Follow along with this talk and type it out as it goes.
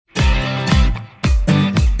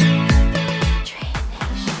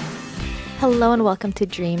Hello and welcome to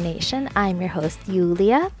Dream Nation. I'm your host,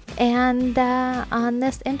 Yulia, and on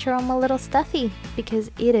this intro, I'm a little stuffy because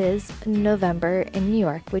it is November in New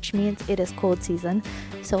York, which means it is cold season,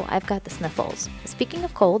 so I've got the sniffles. Speaking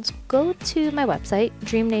of colds, go to my website,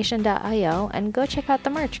 dreamnation.io, and go check out the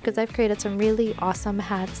merch because I've created some really awesome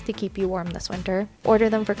hats to keep you warm this winter. Order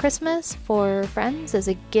them for Christmas, for friends, as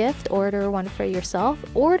a gift, order one for yourself,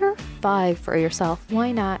 order 5 for yourself.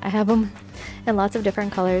 Why not? I have them in lots of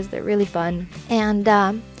different colors. They're really fun. And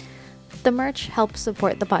the merch helps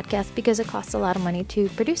support the podcast because it costs a lot of money to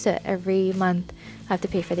produce it. Every month I have to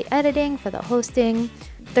pay for the editing, for the hosting.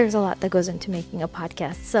 There's a lot that goes into making a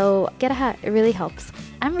podcast. So get a hat. It really helps.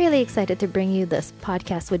 I'm really excited to bring you this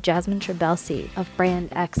podcast with Jasmine Trabelsi of Brand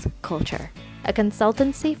X Culture, a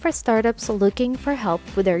consultancy for startups looking for help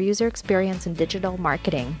with their user experience and digital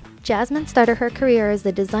marketing. Jasmine started her career as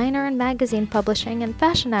a designer in magazine publishing and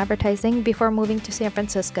fashion advertising before moving to San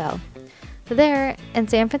Francisco. There, in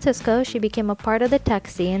San Francisco, she became a part of the tech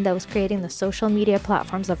scene that was creating the social media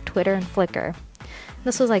platforms of Twitter and Flickr.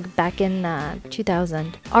 This was like back in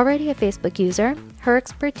 2000. Already a Facebook user, her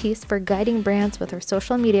expertise for guiding brands with her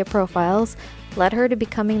social media profiles led her to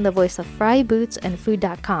becoming the voice of Fry Boots and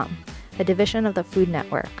Food.com, a division of the Food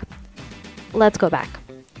Network. Let's go back.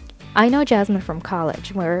 I know Jasmine from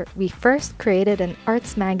college, where we first created an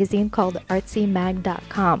arts magazine called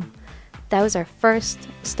artsymag.com. That was our first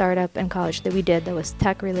startup in college that we did that was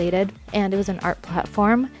tech related, and it was an art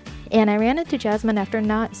platform. And I ran into Jasmine after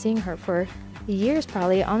not seeing her for years,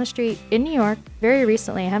 probably on the street in New York very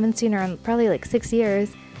recently. I haven't seen her in probably like 6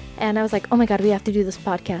 years. And I was like, oh my God, we have to do this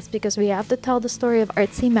podcast because we have to tell the story of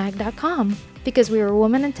artsymag.com, because we were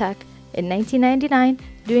women in tech in 1999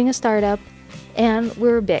 doing a startup, and we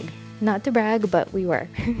were big. Not to brag, but we were.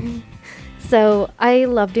 So I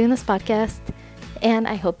love doing this podcast, and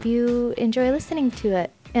I hope you enjoy listening to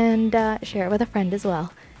it, and share it with a friend as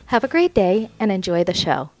well. Have a great day and enjoy the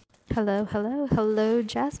show. Hello,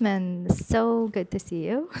 Jasmine. So good to see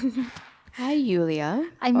you. Hi, Yulia.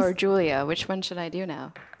 Or Julia. Which one should I do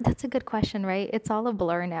now? That's a good question, right? It's all a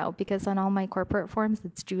blur now because on all my corporate forms,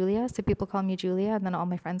 it's Julia. So people call me Julia, and then all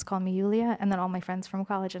my friends call me Yulia, and then all my friends from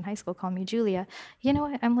college and high school call me Julia. You know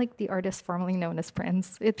what? I'm like the artist formerly known as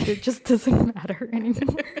Prince. It just doesn't matter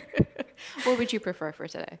anymore. What would you prefer for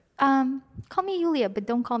today? Call me Yulia, but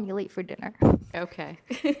don't call me late for dinner. Okay.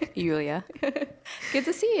 Yulia. Good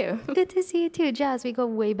to see you. Good to see you too, Jazz. We go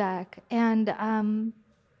way back. And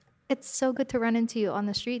it's so good to run into you on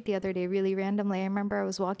the street the other day, really randomly. I remember I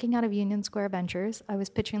was walking out of Union Square Ventures. I was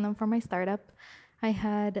pitching them for my startup. I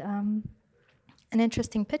had an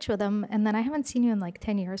interesting pitch with them, and then I haven't seen you in like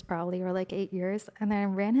 10 years probably, or like 8 years. And then I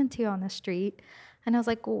ran into you on the street, and I was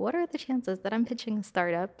like, well, what are the chances that I'm pitching a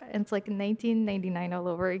startup? And it's like 1999 all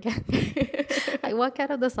over again. I walk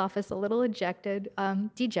out of this office a little dejected,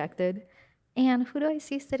 and who do I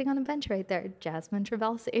see sitting on a bench right there? Jasmine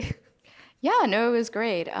Trabelsi. Yeah, no, it was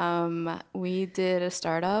great. We did a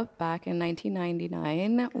startup back in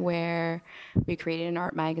 1999 where we created an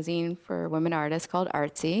art magazine for women artists called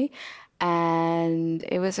Artsy. And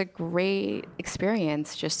it was a great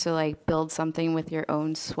experience just to like build something with your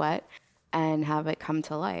own sweat and have it come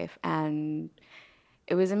to life. And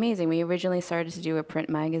it was amazing. We originally started to do a print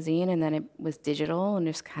magazine, and then it was digital and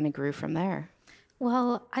just kind of grew from there.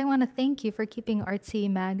 Well, I want to thank you for keeping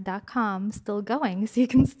artsymag.com still going, so you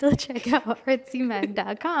can still check out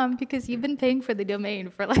artsymag.com because you've been paying for the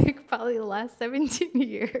domain for like probably the last 17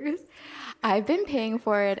 years. I've been paying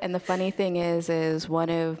for it, and the funny thing is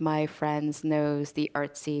one of my friends knows the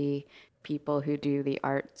artsy people who do the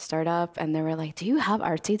art startup, and they were like, do you have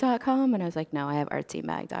artsy.com? And I was like, no, I have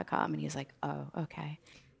artsymag.com. And he's like, oh, okay.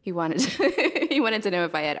 He wanted to know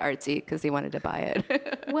if I had Artsy because he wanted to buy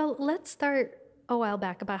it. Well, let's start a while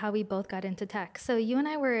back about how we both got into tech. So you and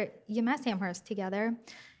I you met Amherst together.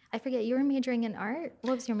 I forget, you were majoring in art?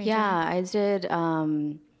 What was your major? Yeah, I did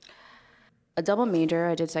a double major.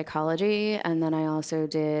 I did psychology, and then I also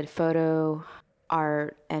did photo,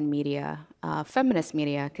 art, and media, feminist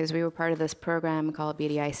media, because we were part of this program called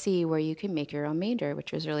BDIC where you can make your own major,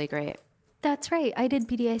 which was really great. That's right. I did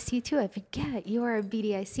BDIC too. I forget you are a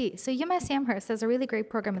BDIC. So UMass Amherst has a really great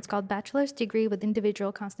program. It's called Bachelor's Degree with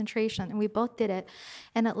Individual Concentration, and we both did it.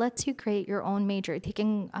 And it lets you create your own major,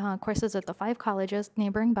 taking courses at the 5 colleges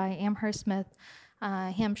neighboring by Amherst, Smith,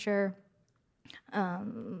 Hampshire,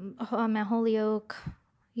 Mount Holyoke,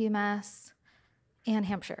 UMass, and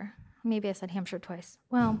Hampshire. Maybe I said Hampshire twice.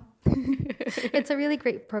 Well, it's a really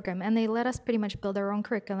great program, and they let us pretty much build our own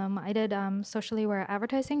curriculum. I did socially aware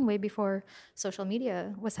advertising way before social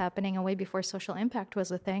media was happening and way before social impact was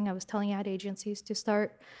a thing. I was telling ad agencies to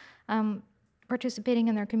start participating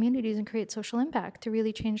in their communities and create social impact to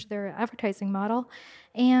really change their advertising model.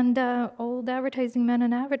 And old advertising men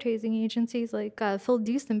and advertising agencies like Phil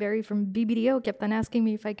Duesenberry from BBDO kept on asking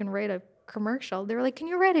me if I can write a commercial. They were like, can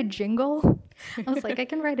you write a jingle? I was like, I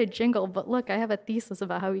can write a jingle, but look, I have a thesis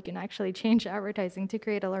about how we can actually change advertising to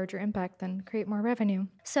create a larger impact and create more revenue.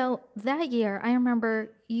 So that year, I remember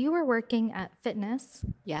you were working at Fitness.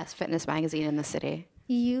 Yes, fitness magazine in the city.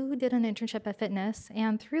 You did an internship at Fitness,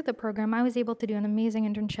 and through the program, I was able to do an amazing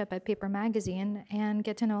internship at Paper Magazine and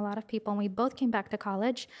get to know a lot of people. And we both came back to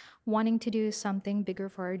college wanting to do something bigger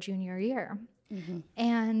for our junior year.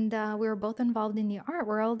 And we were both involved in the art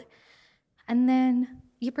world. And then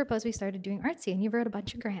you proposed we started doing artsy, and you wrote a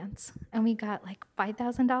bunch of grants, and we got like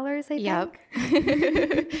 $5,000, I Yep.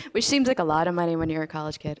 think. Which seems like a lot of money when you're a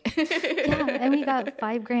college kid. Yeah, and we got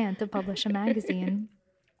 $5,000 to publish a magazine.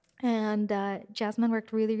 And Jasmine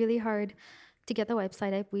worked really, really hard to get the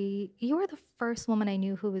website up. You were the first woman I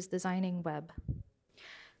knew who was designing web.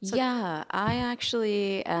 Yeah, I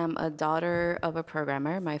actually am a daughter of a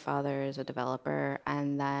programmer. My father is a developer,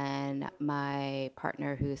 and then my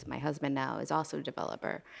partner, who's my husband now, is also a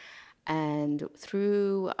developer. And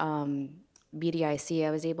through BDIC,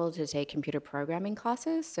 I was able to take computer programming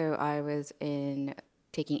classes. So I was in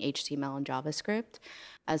taking HTML and JavaScript,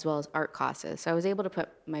 as well as art classes. So I was able to put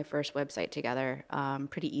my first website together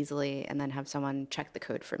pretty easily and then have someone check the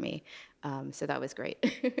code for me. So that was great.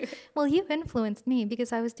 Well, you influenced me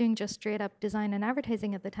because I was doing just straight up design and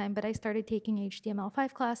advertising at the time, but I started taking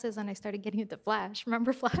HTML5 classes and I started getting into Flash.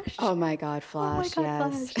 Remember Flash? Oh my God, Flash, Oh my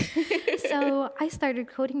God, yes. Flash. So I started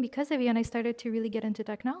coding because of you, and I started to really get into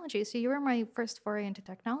technology. So you were my first foray into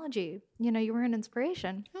technology. You were an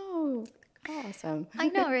inspiration. Oh, awesome. I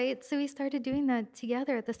know, right? So we started doing that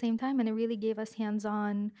together at the same time, and it really gave us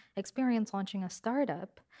hands-on experience launching a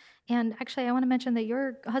startup. And actually, I want to mention that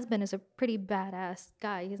your husband is a pretty badass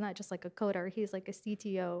guy. He's not just like a coder; he's like a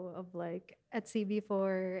CTO of like Etsy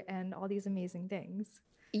before and all these amazing things.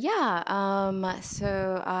 Yeah,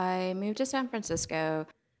 so I moved to San Francisco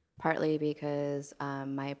partly because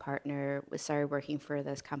my partner started working for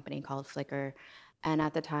this company called Flickr, and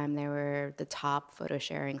at the time they were the top photo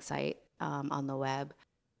sharing site on the web,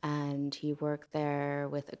 and he worked there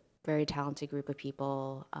with a very talented group of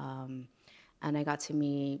people, and I got to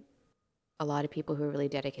meet a lot of people who are really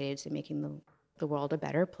dedicated to making the world a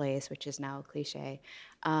better place, which is now a cliche.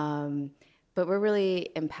 But we're really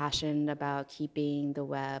impassioned about keeping the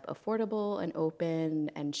web affordable and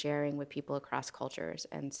open and sharing with people across cultures.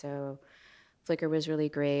 And so Flickr was really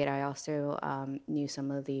great. I also knew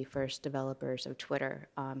some of the first developers of Twitter.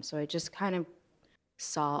 So I just kind of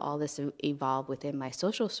saw all this evolve within my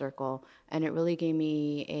social circle, and it really gave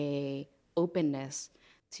me a openness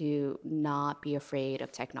to not be afraid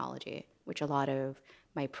of technology, which a lot of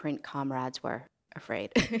my print comrades were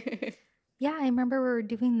afraid. Yeah, I remember we were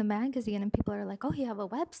doing the magazine, and people are like, "Oh, you have a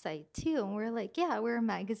website too?" And we're like, "Yeah, we're a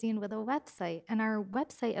magazine with a website." And our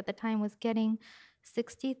website at the time was getting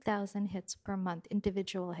 60,000 hits per month,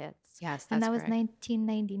 individual hits. Yes, And that's that was correct.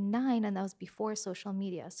 1999, and that was before social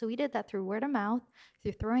media. So we did that through word of mouth,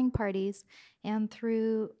 through throwing parties, and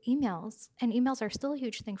through emails. And emails are still a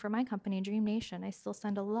huge thing for my company, Dream Nation. I still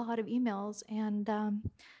send a lot of emails, and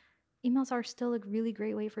emails are still a really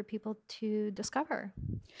great way for people to discover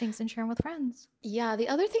things and share them with friends. Yeah, the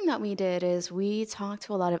other thing that we did is we talked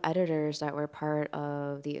to a lot of editors that were part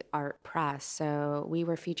of the art press. So we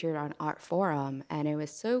were featured on Art Forum, and it was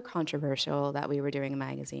so controversial that we were doing a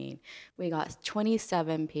magazine. We got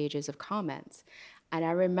 27 pages of comments. And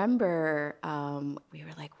I remember we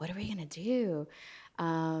were like, what are we going to do?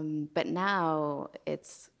 But now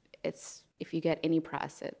it's if you get any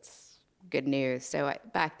press, it's good news. So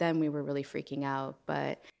back then we were really freaking out,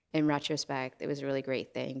 but in retrospect, it was a really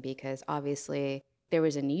great thing because obviously there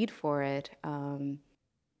was a need for it.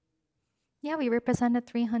 Yeah, we represented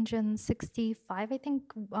 365, I think,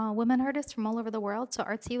 women artists from all over the world. So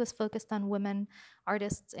Artsy was focused on women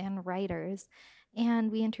artists and writers.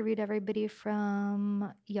 And we interviewed everybody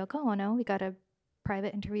from Yoko Ono. We got a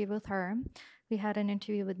private interview with her. We had an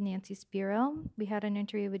interview with Nancy Spiro. We had an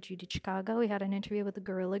interview with Judy Chicago. We had an interview with the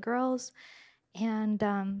Gorilla Girls. And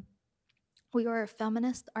we were a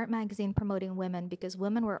feminist art magazine promoting women because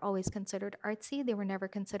women were always considered artsy. They were never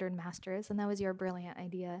considered masters. And that was your brilliant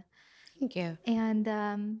idea. Thank you. And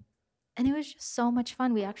it was just so much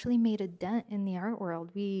fun. We actually made a dent in the art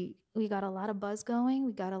world. We got a lot of buzz going.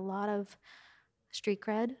 We got a lot of street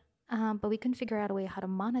cred, but we couldn't figure out a way how to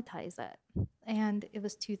monetize it. And it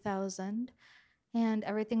was 2000, and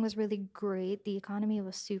everything was really great. The economy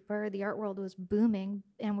was super, the art world was booming,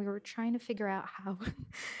 and we were trying to figure out how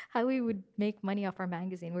how we would make money off our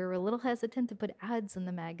magazine. We were a little hesitant to put ads in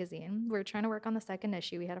the magazine. We were trying to work on the second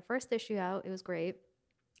issue. We had a first issue out, it was great.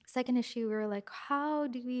 Second issue, we were like, how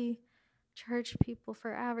do we charge people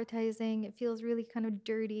for advertising? It feels really kind of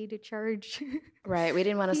dirty to charge Right. We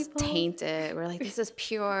didn't want to people. taint it. We're like, this is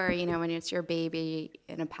pure. When it's your baby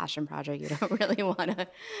in a passion project, you don't really want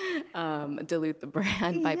to dilute the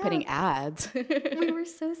brand by Yeah, putting ads. we were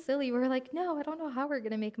so silly. We were like, no, I don't know how we're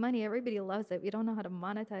going to make money. Everybody loves it. We don't know how to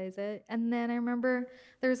monetize it. And then I remember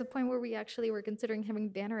there was a point where we actually were considering having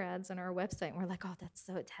banner ads on our website. And we're like, oh, that's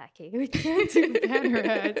so tacky. We can't do banner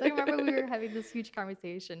ads. I remember we were having this huge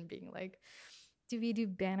conversation being like, do we do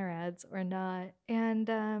banner ads or not? And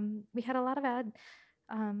we had a lot of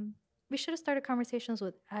um, we should have started conversations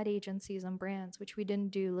with ad agencies and brands, which we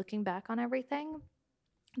didn't do looking back on everything.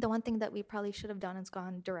 The one thing that we probably should have done is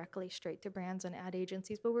gone directly straight to brands and ad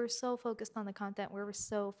agencies, but we're so focused on the content, we were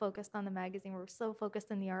so focused on the magazine, we were so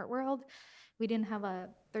focused in the art world. We didn't have a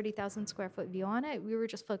 30,000 square foot view on it. We were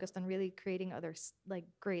just focused on really creating other like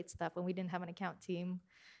great stuff, and we didn't have an account team.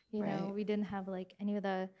 Right. We didn't have like any of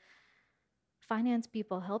the finance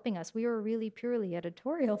people helping us. We were really purely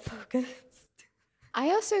editorial focused.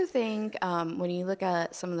 I also think when you look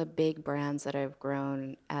at some of the big brands that have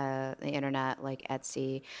grown the internet, like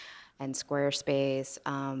Etsy and Squarespace,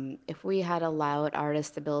 if we had allowed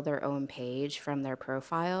artists to build their own page from their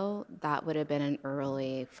profile, that would have been an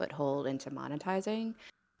early foothold into monetizing.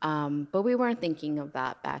 But we weren't thinking of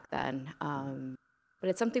that back then. But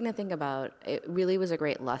it's something to think about. It really was a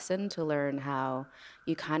great lesson to learn how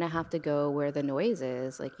you kind of have to go where the noise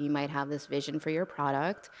is. Like you might have this vision for your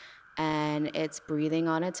product and it's breathing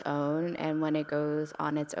on its own. And when it goes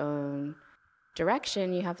on its own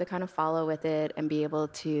direction, you have to kind of follow with it and be able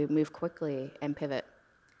to move quickly and pivot.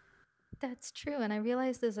 That's true. And I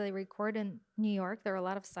realized as I record in New York, there are a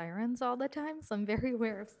lot of sirens all the time. So I'm very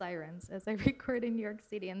aware of sirens as I record in New York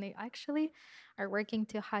City. And they actually are working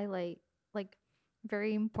to highlight like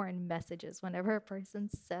very important messages. Whenever a person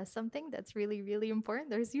says something that's really, really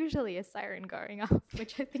important, there's usually a siren going off,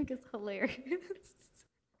 which I think is hilarious.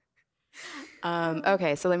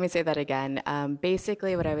 Okay, so let me say that again.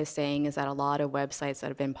 Basically, what I was saying is that a lot of websites that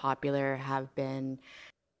have been popular have been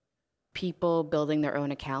people building their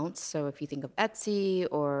own accounts. So if you think of Etsy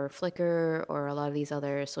or Flickr or a lot of these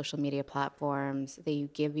other social media platforms, they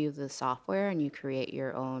give you the software and you create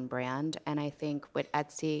your own brand. And I think with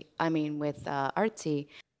with Artsy,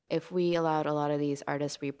 if we allowed a lot of these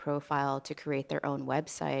artists we profile to create their own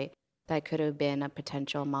website, that could have been a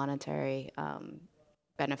potential monetary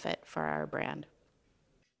benefit for our brand.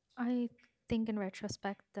 I think in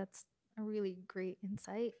retrospect, that's a really great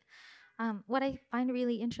insight. What I find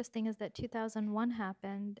really interesting is that 2001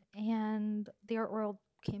 happened and the art world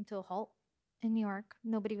came to a halt in New York.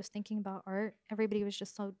 Nobody was thinking about art. Everybody was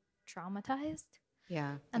just so traumatized.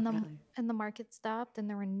 Yeah, And definitely. the market stopped and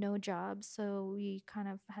there were no jobs, so we kind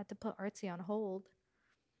of had to put artsy on hold.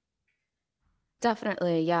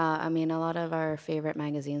 Definitely, yeah. I mean, a lot of our favorite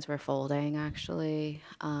magazines were folding actually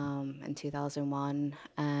in 2001.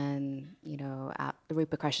 And, the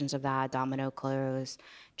repercussions of that, Domino closed,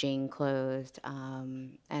 Jane closed.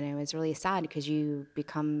 And it was really sad because you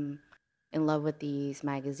become in love with these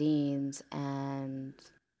magazines and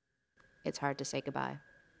it's hard to say goodbye.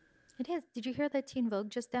 It is. Did you hear that Teen Vogue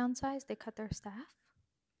just downsized? They cut their staff.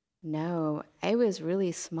 No, it was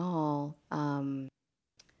really small.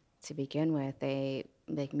 To begin with. They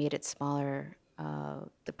made it smaller,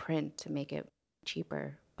 the print to make it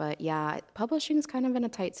cheaper. But yeah, publishing is kind of in a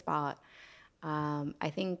tight spot.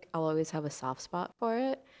 I think I'll always have a soft spot for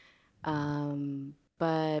it.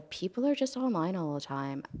 But people are just online all the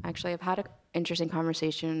time. Actually, I've had an interesting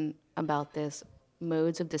conversation about this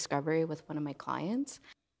modes of discovery with one of my clients.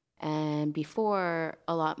 And before,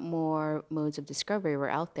 a lot more modes of discovery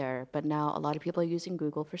were out there, but now a lot of people are using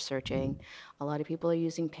Google for searching. A lot of people are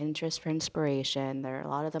using Pinterest for inspiration. A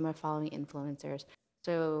lot of them are following influencers.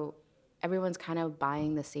 So everyone's kind of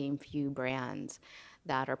buying the same few brands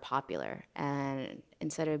that are popular. And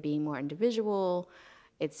instead of being more individual,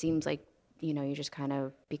 it seems like, you're just kind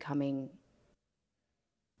of becoming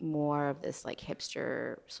more of this like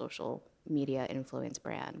hipster social media influence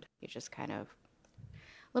brand. You're just kind of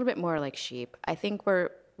a little bit more like sheep. I think we're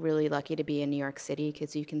really lucky to be in New York City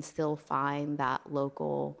because you can still find that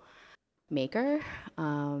local maker.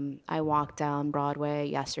 I walked down Broadway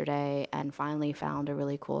yesterday and finally found a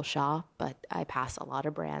really cool shop, but I passed a lot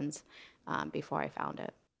of brands before I found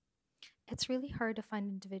it. It's really hard to find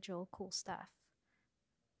individual cool stuff.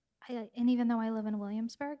 And even though I live in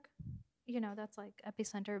Williamsburg, that's like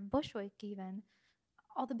epicenter, Bushwick even.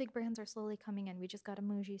 All the big brands are slowly coming in. We just got a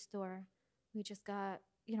Muji store. We just got,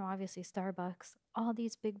 obviously Starbucks, all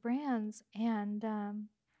these big brands. And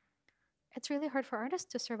it's really hard for artists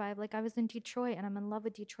to survive. Like I was in Detroit and I'm in love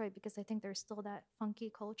with Detroit because I think there's still that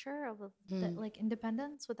funky culture of that Mm. like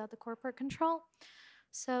independence without the corporate control.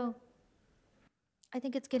 So I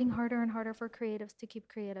think it's getting harder and harder for creatives to keep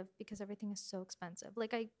creative because everything is so expensive.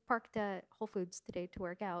 Like I parked at Whole Foods today to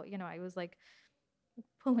work out. I was like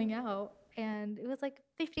pulling out and it was like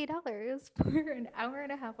 $50 for an hour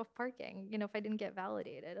and a half of parking, if I didn't get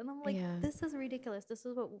validated. And I'm like, Yeah. this is ridiculous. This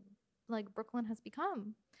is what like Brooklyn has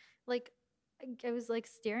become. Like I was like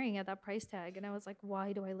staring at that price tag and I was like,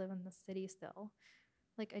 why do I live in this city still?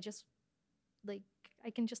 Like like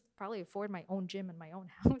I can just probably afford my own gym in my own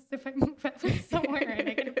house if I move out somewhere and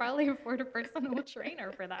I can probably afford a personal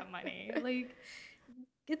trainer for that money. Like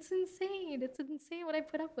it's insane. It's insane what I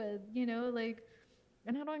put up with, like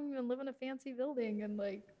and I don't even live in a fancy building and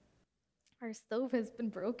like our stove has been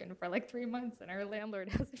broken for like 3 months and our landlord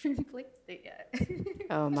hasn't replaced it yet.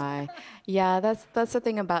 Oh my. Yeah, that's the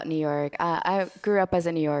thing about New York. I grew up as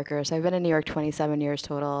a New Yorker, so I've been in New York 27 years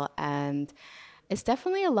total, and it's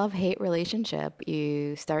definitely a love-hate relationship.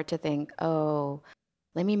 You start to think, oh,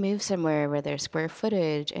 let me move somewhere where there's square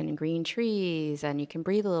footage and green trees and you can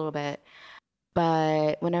breathe a little bit.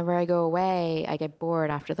 But whenever I go away, I get bored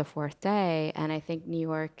after the fourth day, and I think New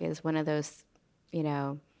York is one of those, you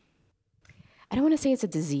know, I don't want to say it's a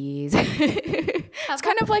disease. how It's about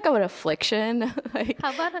kind of like an affliction. Like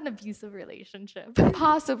how about an abusive relationship?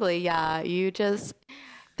 possibly, yeah.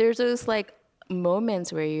 There's those like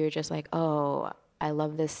moments where you're just like, oh, I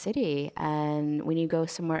love this city. And when you go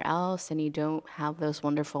somewhere else and you don't have those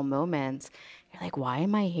wonderful moments, you're like, why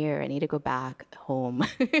am I here? I need to go back home.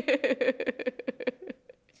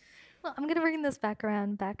 Well, I'm gonna bring this back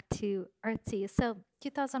around back to artsy. So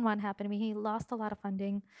 2001 happened to me. He lost a lot of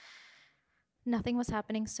funding. Nothing was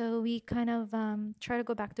happening. So we kind of try to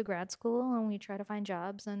go back to grad school and we try to find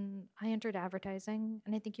jobs. And I entered advertising.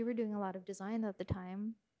 And I think you were doing a lot of design at the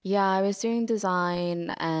time. Yeah, I was doing design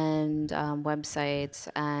and websites,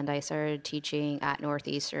 and I started teaching at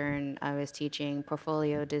Northeastern. I was teaching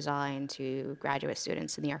portfolio design to graduate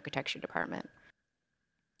students in the architecture department.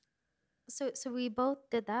 So we both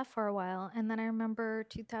did that for a while. And then I remember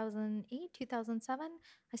 2008, 2007,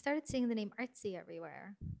 I started seeing the name artsy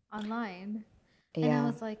everywhere online. And I Yeah.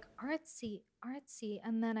 was like, artsy, artsy.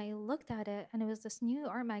 And then I looked at it, and it was this new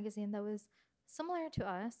art magazine that was similar to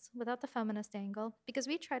us without the feminist angle because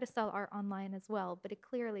we tried to sell art online as well, but it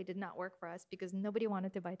clearly did not work for us because nobody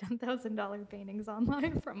wanted to buy $10,000 paintings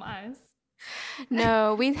online from us.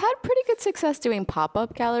 No, we had pretty good success doing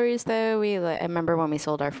pop-up galleries though. I remember when we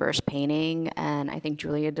sold our first painting, and I think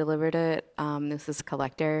Julia delivered it. This is a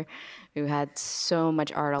collector who had so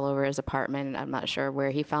much art all over his apartment. I'm not sure where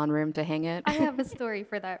he found room to hang it. I have a story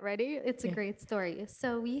for that. Ready? It's a Yeah. great story.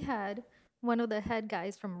 So we had one of the head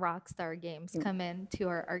guys from Rockstar Games come in to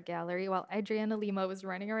our art gallery while Adriana Lima was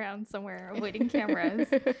running around somewhere avoiding cameras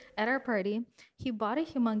at our party. He bought a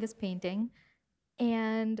humongous painting,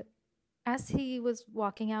 and as he was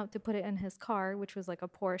walking out to put it in his car, which was like a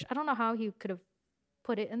Porsche, I don't know how he could have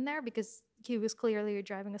put it in there because he was clearly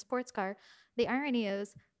driving a sports car. The irony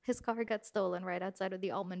is his car got stolen right outside of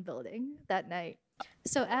the Altman building that night.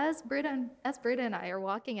 So as Britta and I are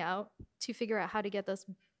walking out to figure out how to get this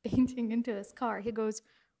painting into his car, he goes,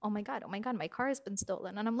 oh my God, my car has been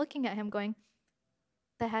stolen." And I'm looking at him going,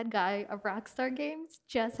 "The head guy of Rockstar Games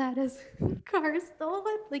just had his car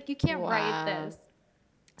stolen. Like you can't write Wow. this."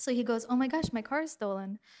 So he goes, "Oh my gosh, my car is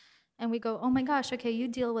stolen." And we go, "Oh my gosh, okay, you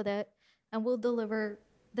deal with it and we'll deliver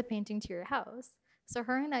the painting to your house." So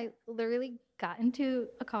her and I literally got into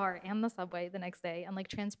a car and the subway the next day and like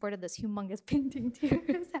transported this humongous painting to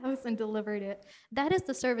his house and delivered it. That is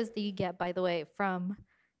the service that you get, by the way, from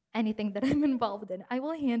anything that I'm involved in. I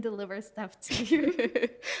will hand deliver stuff to you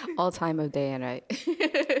All time of day and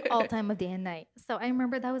all night. time of day and night. So I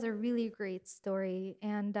remember that was a really great story.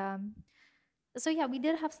 And so yeah, we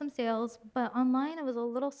did have some sales, but online it was a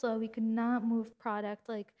little slow. We could not move product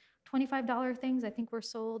like $25 things I think were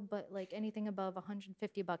sold, but like anything above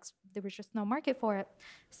 $150, there was just no market for it.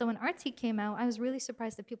 So when Artsy came out, I was really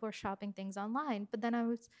surprised that people were shopping things online. But then I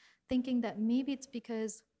was thinking that maybe it's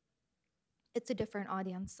because it's a different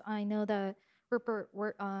audience. I know that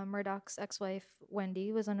Murdoch's ex-wife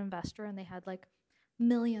Wendy was an investor, and they had like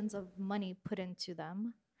millions of money put into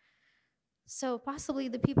them. So possibly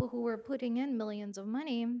the people who were putting in millions of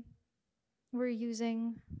money were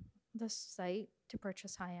using the site to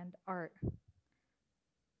purchase high-end art,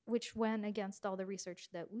 which went against all the research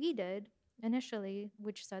that we did initially,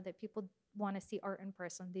 which said that people want to see art in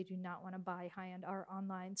person. They do not want to buy high-end art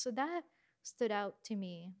online. So that stood out to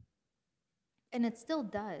me, and it still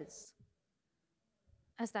does,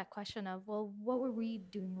 as that question of, well, what were we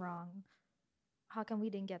doing wrong? How come we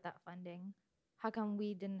didn't get that funding? How come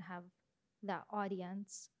we didn't have that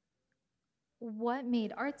audience? What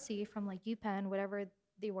made Artsy from like UPenn, whatever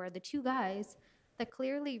they were, the two guys that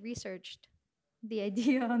clearly researched the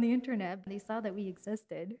idea on the internet, they saw that we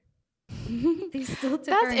existed. They still took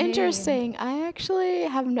That's our name. interesting. I actually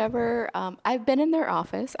have never, I've been in their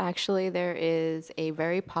office. Actually, there is a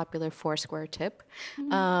very popular Foursquare tip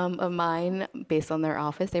of mine based on their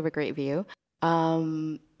office. They have a great view.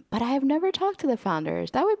 Um, but I have never talked to the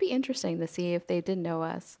founders. That would be interesting to see if they did know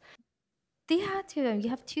us. They had to. You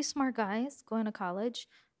have two smart guys going to college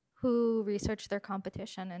who researched their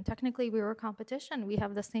competition, and technically we were competition. We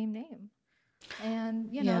have the same name. And,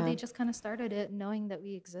 Yeah. they just kind of started it knowing that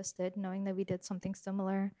we existed, knowing that we did something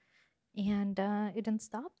similar, and it didn't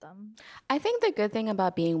stop them. I think the good thing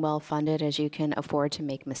about being well funded is you can afford to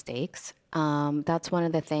make mistakes. That's one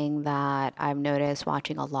of the things that I've noticed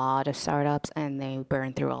watching a lot of startups, and they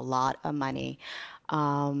burn through a lot of money,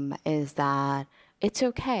 is that it's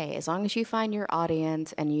okay as long as you find your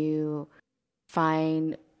audience and you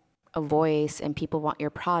find a voice and people want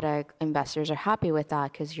your product. Investors are happy with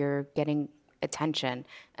that because you're getting attention,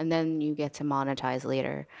 and then you get to monetize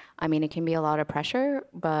later. I mean, it can be a lot of pressure,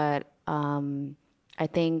 but I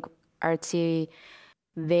think Artsy,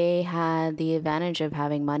 they had the advantage of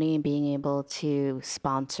having money and being able to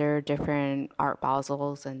sponsor different art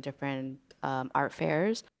basels and different art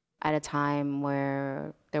fairs at a time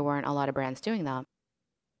where there weren't a lot of brands doing that.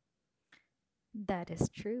 That is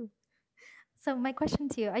true. So my question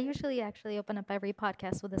to you, I usually actually open up every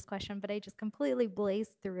podcast with this question, but I just completely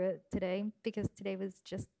blazed through it today because today was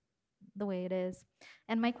just the way it is.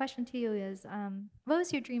 And my question to you is, what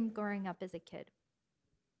was your dream growing up as a kid?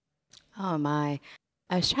 Oh my.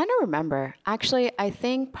 I was trying to remember. Actually, I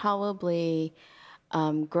think probably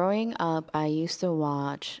growing up, I used to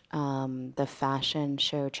watch the fashion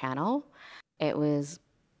show channel. It was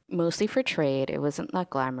mostly for trade. It wasn't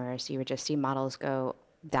that glamorous. You would just see models go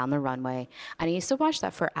down the runway. And I used to watch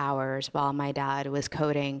that for hours while my dad was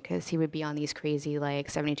coding because he would be on these crazy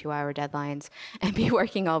like 72-hour deadlines and be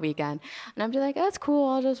working all weekend. And I'd be like, that's cool.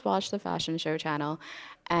 I'll just watch the fashion show channel.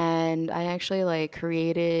 And I actually like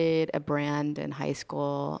created a brand in high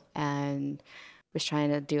school and was trying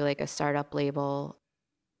to do like a startup label,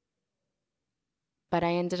 but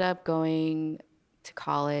I ended up going to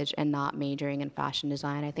college and not majoring in fashion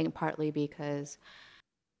design. I think partly because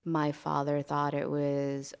my father thought it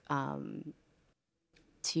was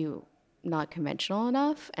too not conventional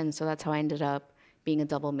enough. And so that's how I ended up being a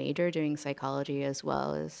double major, doing psychology as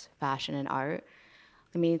well as fashion and art.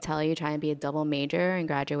 Let me tell you, trying to be a double major and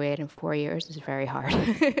graduate in 4 years is very hard.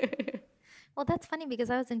 Well, that's funny because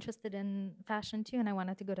I was interested in fashion too, and I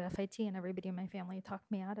wanted to go to FIT, and everybody in my family talked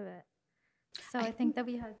me out of it. So I I think think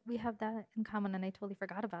that we have that in common, and I totally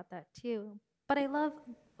forgot about that too. But I love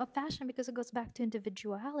fashion because it goes back to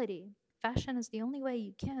individuality. Fashion is the only way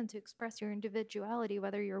you can to express your individuality,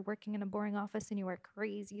 whether you're working in a boring office and you wear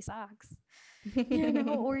crazy socks,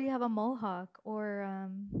 or you have a mohawk, or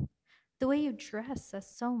the way you dress says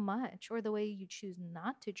so much, or the way you choose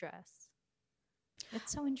not to dress.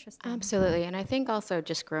 It's so interesting. absolutely. And I think also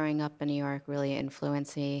just growing up in New York really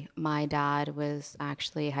influenced me. My dad was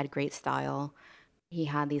actually had great style. He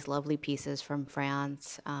had these lovely pieces from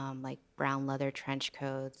France, like brown leather trench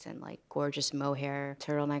coats and like gorgeous mohair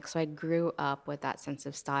turtlenecks. So I grew up with that sense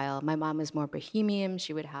of style. My mom was more bohemian.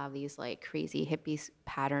 She would have these like crazy hippie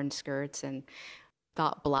patterned skirts and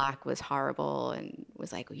thought black was horrible and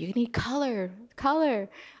was like, well, you need color, color.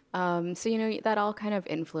 So, that all kind of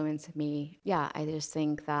influenced me. Yeah, I just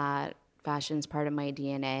think that fashion's part of my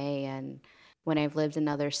DNA. And when I've lived in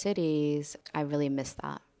other cities, I really miss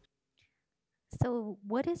that. So,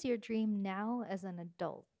 what is your dream now as an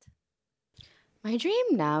adult? My dream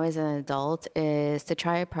now as an adult is to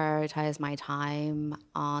try to prioritize my time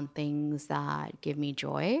on things that give me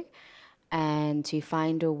joy and to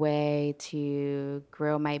find a way to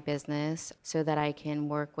grow my business so that I can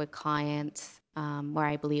work with clients where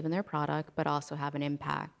I believe in their product, but also have an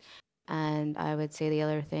impact. And I would say the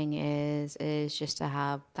other thing is just to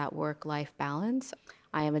have that work-life balance.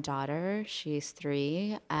 I have a daughter, she's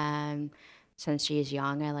 3, and since she's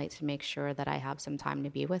young, I like to make sure that I have some time to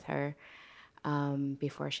be with her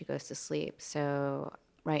before she goes to sleep. So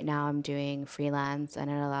right now I'm doing freelance and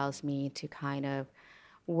it allows me to kind of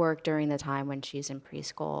work during the time when she's in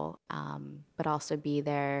preschool, but also be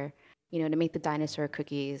there, to make the dinosaur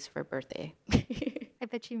cookies for birthday.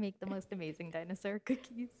 bet you make the most amazing dinosaur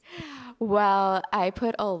cookies. Well, I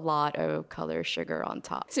put a lot of color sugar on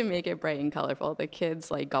top to make it bright and colorful. The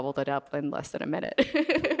kids like gobbled it up in less than a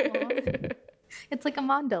minute. It's like a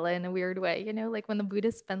mandala in a weird way, like when the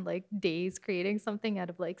Buddhists spend like days creating something out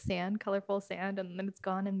of like sand, colorful sand, and then it's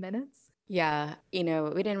gone in minutes. Yeah, we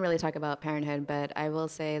didn't really talk about parenthood, but I will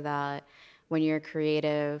say that when you're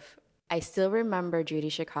creative, I still remember Judy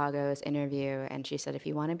Chicago's interview, and she said, if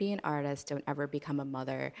you want to be an artist, don't ever become a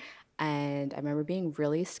mother. And I remember being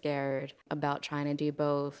really scared about trying to do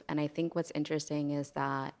both. And I think what's interesting is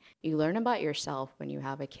that you learn about yourself when you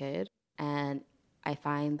have a kid. And I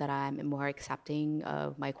find that I'm more accepting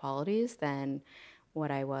of my qualities than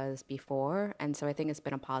what I was before. And so I think it's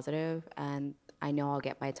been a positive, and I know I'll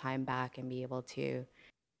get my time back and be able to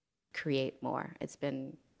create more. It's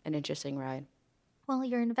been an interesting ride. Well,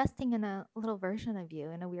 you're investing in a little version of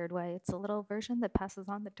you in a weird way. It's a little version that passes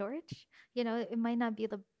on the torch. It might not be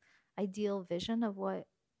the ideal vision of what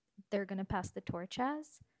they're going to pass the torch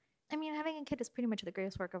as. I mean, having a kid is pretty much the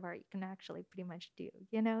greatest work of art you can actually pretty much do.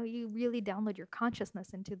 You really download your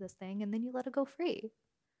consciousness into this thing and then you let it go free.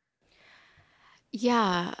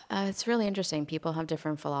 Yeah, it's really interesting. People have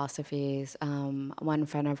different philosophies. One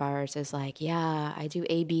friend of ours is like, yeah, I do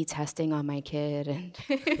A/B testing on my kid and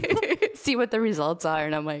see what the results are.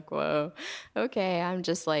 And I'm like, whoa, okay, I'm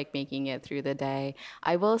just like making it through the day.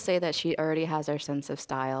 I will say that she already has her sense of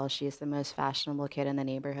style. She's the most fashionable kid in the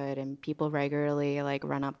neighborhood, and people regularly like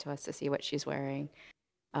run up to us to see what she's wearing.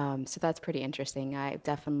 So that's pretty interesting. I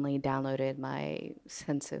definitely downloaded my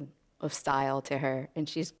sense of style to her, and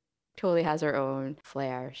she's totally has her own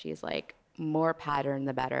flair. She's like, more pattern,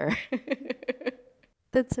 the better.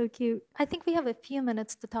 That's so cute. I think we have a few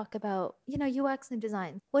minutes to talk about, UX and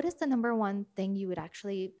design. What is the number one thing you would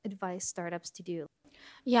actually advise startups to do?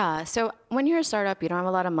 Yeah, so when you're a startup, you don't have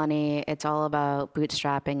a lot of money. It's all about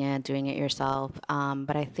bootstrapping it, doing it yourself.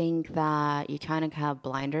 But I think that you kind of have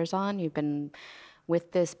blinders on. You've been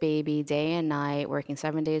with this baby day and night, working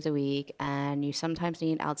 7 days a week, and you sometimes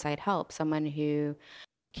need outside help, someone who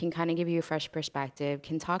can kind of give you a fresh perspective,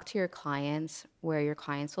 can talk to your clients where your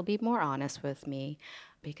clients will be more honest with me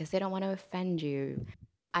because they don't want to offend you.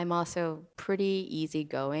 I'm also pretty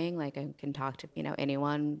easygoing. Like I can talk to,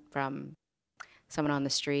 anyone from someone on the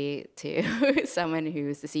street to someone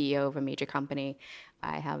who's the CEO of a major company.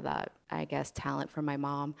 I have that, I guess, talent from my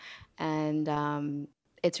mom. And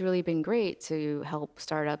it's really been great to help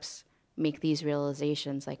startups make these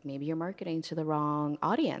realizations, like maybe you're marketing to the wrong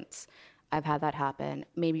audience. I've had that happen.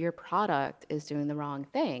 Maybe your product is doing the wrong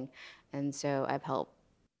thing. And so I've helped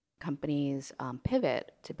companies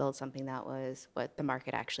pivot to build something that was what the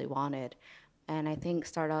market actually wanted. And I think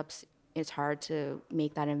startups, it's hard to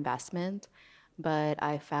make that investment. But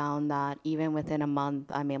I found that even within a month,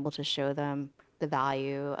 I'm able to show them the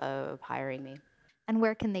value of hiring me. And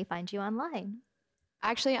where can they find you online?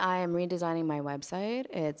 Actually, I am redesigning my website.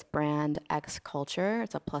 It's brand X Culture.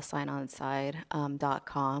 It's a plus sign on the side,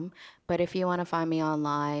 .com. But if you want to find me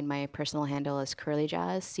online, my personal handle is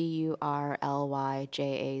curlyjazz,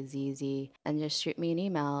 CurlyJazz, and just shoot me an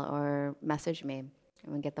email or message me and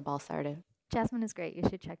we'll get the ball started. Jasmine is great. You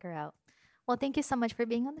should check her out. Well, thank you so much for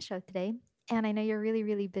being on the show today. And I know you're really,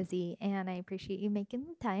 really busy, and I appreciate you making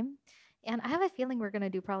the time. And I have a feeling we're going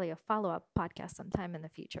to do probably a follow-up podcast sometime in the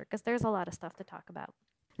future because there's a lot of stuff to talk about.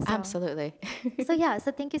 Absolutely.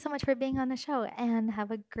 So thank you so much for being on the show, and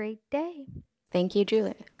have a great day. Thank you,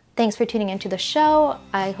 Julie. Thanks for tuning into the show.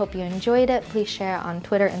 I hope you enjoyed it. Please share on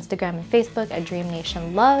Twitter, Instagram, and Facebook at Dream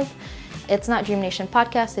Nation Love. It's not Dream Nation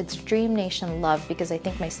Podcast, it's Dream Nation Love, because I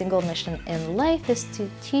think my single mission in life is to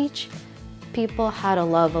teach people how to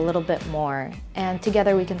love a little bit more, and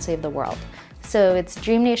together we can save the world. So it's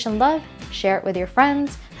Dream Nation Love. Share it with your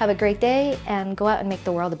friends. Have a great day and go out and make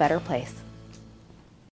the world a better place.